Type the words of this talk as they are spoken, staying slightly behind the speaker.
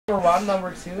Number one,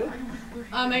 number two?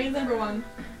 Megan's number one.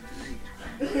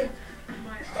 I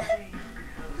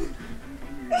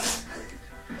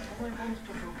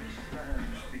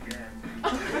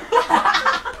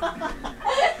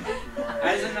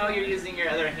didn't know you're using your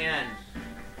other hand.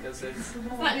 It's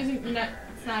not using. You're not.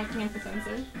 It's not acting as a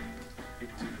sensor.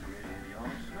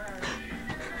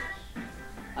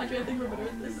 Audrey, I think we're better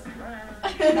at this.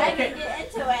 Megan,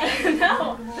 get into it.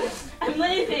 No, I'm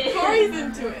lazy. Corey's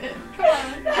into it. Come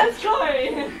on. That's Cory.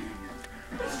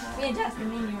 Me and Jessica,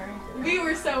 me and you were. We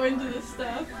were so into this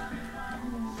stuff.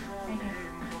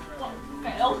 Well,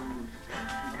 fail.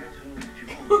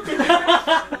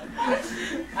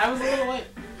 I was a little late.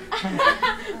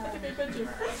 That's a great picture.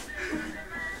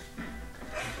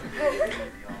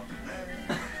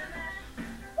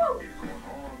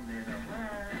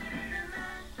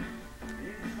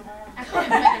 I can't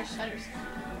even make her shutters.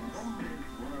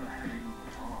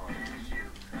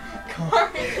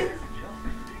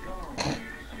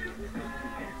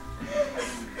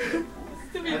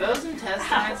 Are those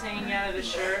intestines hanging out of the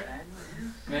shirt?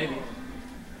 Maybe.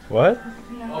 What?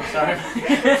 No. Oh, sorry.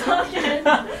 It's okay.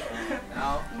 No.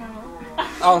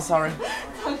 Oh, sorry.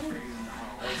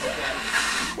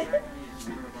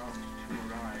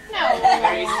 No.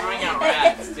 He's throwing out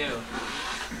rats, too.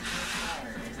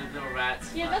 There's a little rats.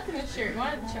 Yeah, that's in his shirt. You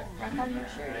want to wrap on your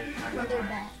shirt? Or they're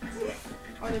bats.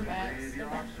 Or their bags.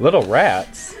 Little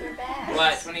rats. They're bats.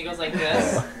 What? When he goes like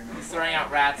this, he's throwing out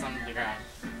rats on the ground.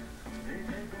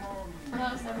 Oh,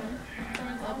 that was someone.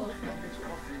 Someone's elbow.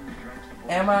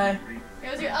 Am I? It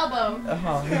was your elbow.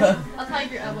 Oh. I'll tag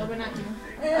your elbow, but not you.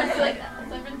 I feel like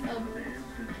someone's elbow.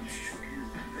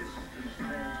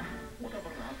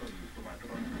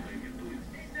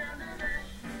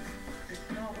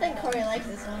 I think Cory likes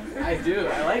this one. I do.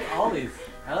 I like all these.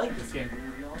 I like this game.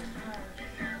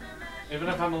 Even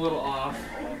if I'm a little off,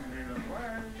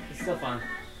 it's still fun.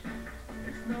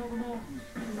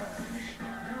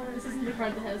 This isn't the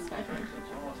card that has 5 pictures.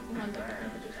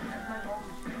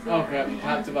 Oh crap,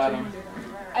 top to bottom.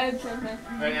 Okay.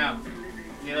 Right now.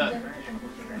 You look.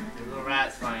 There's little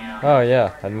rats flying out. Oh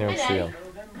yeah, I didn't even see them.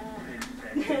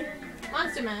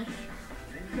 Monster Mash.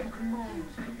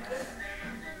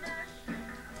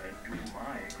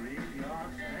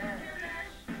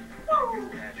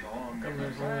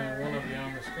 There's only one of you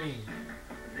on the screen.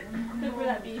 Who would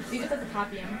that be? You just have to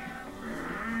copy him.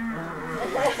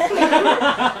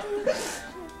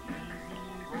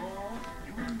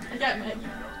 I got Meg.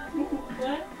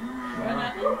 What? What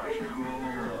happened?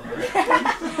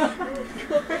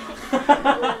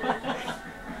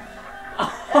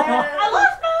 I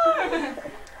lost her!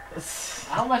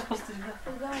 How am I supposed to do that?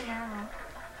 Who's going now?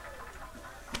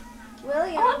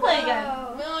 William. I want to play again.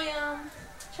 go. William.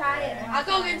 Try it. I'll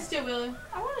go against you, William.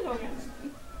 I want to go against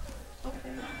you.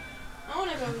 Okay. I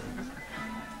want to go against you.